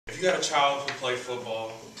you got a child who plays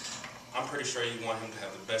football, I'm pretty sure you want him to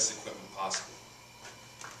have the best equipment possible.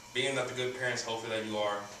 Being that the good parents, hopefully that you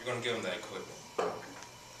are, you're going to give them that equipment.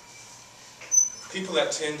 People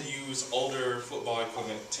that tend to use older football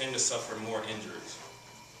equipment tend to suffer more injuries.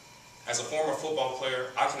 As a former football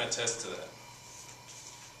player, I can attest to that.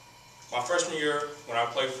 My freshman year, when I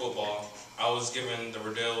played football, I was given the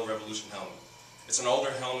Riddell Revolution helmet. It's an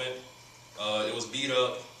older helmet. It was beat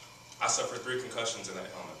up. I suffered 3 concussions in that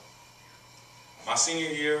helmet. My senior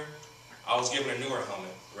year, I was given a newer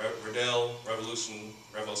helmet, Riddell Revolution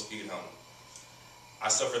Revo Speed helmet. I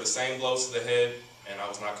suffered the same blows to the head, and I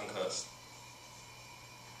was not concussed.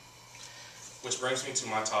 Which brings me to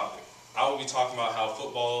my topic. I will be talking about how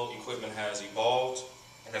football equipment has evolved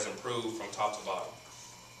and has improved from top to bottom.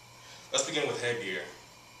 Let's begin with headgear.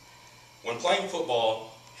 When playing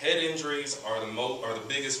football, head injuries are the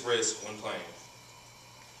biggest risk when playing.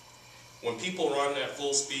 When people run at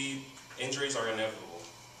full speed, injuries are inevitable.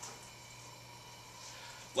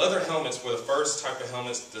 Leather helmets were the first type of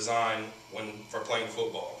helmets designed for playing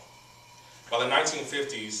football. By the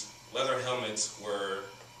 1950s, leather helmets were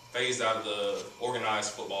phased out of the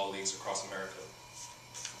organized football leagues across America.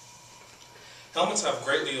 Helmets have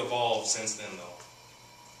greatly evolved since then,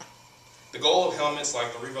 though. The goal of helmets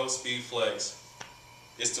like the Revo Speed Flex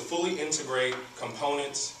is to fully integrate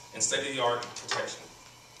components and state-of-the-art protection.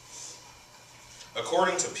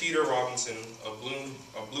 According to Peter Robinson of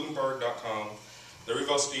Bloomberg.com, the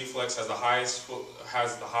Revo Speed Flex has the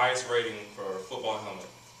highest rating for a football helmet.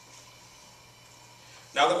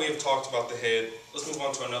 Now that we have talked about the head, let's move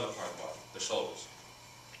on to another part of the body, the shoulders.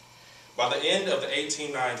 By the end of the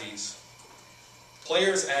 1890s,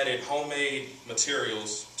 players added homemade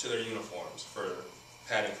materials to their uniforms for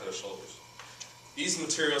padding for their shoulders. These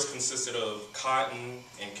materials consisted of cotton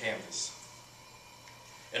and canvas.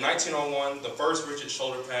 In 1901, the first rigid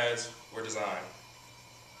shoulder pads were designed.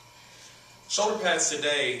 Shoulder pads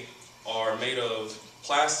today are made of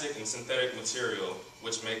plastic and synthetic material,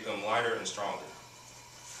 which make them lighter and stronger.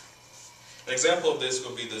 An example of this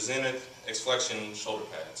would be the Zenith X-Flexion shoulder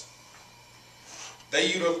pads.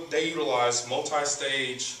 They utilize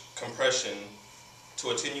multi-stage compression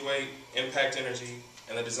to attenuate impact energy,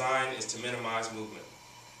 and the design is to minimize movement.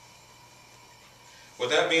 With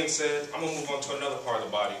that being said, I'm going to move on to another part of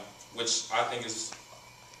the body, which I think is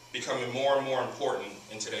becoming more and more important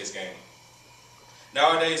in today's game.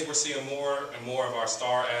 Nowadays, we're seeing more and more of our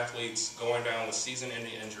star athletes going down with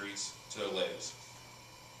season-ending injuries to their legs.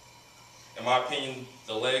 In my opinion,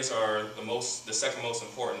 the legs are the second most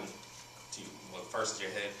important to you. Well, first is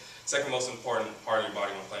your head. Second most important part of your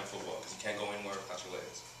body when playing football, because you can't go anywhere without your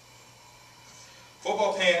legs.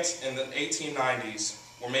 Football pants in the 1890s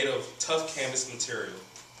were made of tough canvas material.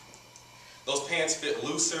 Those pants fit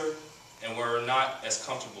looser and were not as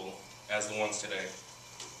comfortable as the ones today.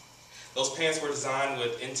 Those pants were designed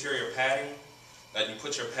with interior padding that you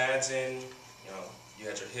put your pads in. You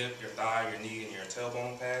had your hip, your thigh, your knee, and your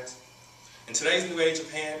tailbone pads. In today's new age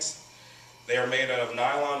of pants, they are made out of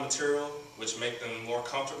nylon material, which make them more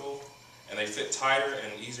comfortable, and they fit tighter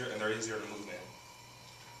and they're easier to move in.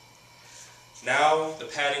 Now, the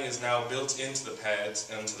padding is now built into the pads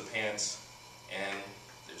and into the pants, and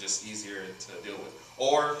they're just easier to deal with.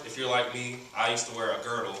 Or, if you're like me, I used to wear a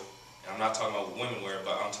girdle, and I'm not talking about what women wear,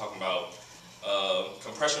 but I'm talking about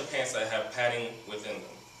compression pants that have padding within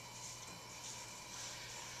them.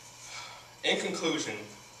 In conclusion,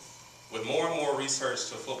 with more and more research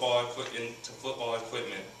to football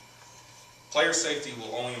equipment, player safety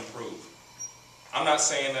will only improve. I'm not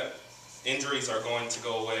saying that injuries are going to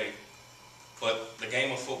go away, but the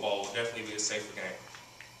game of football will definitely be a safer game.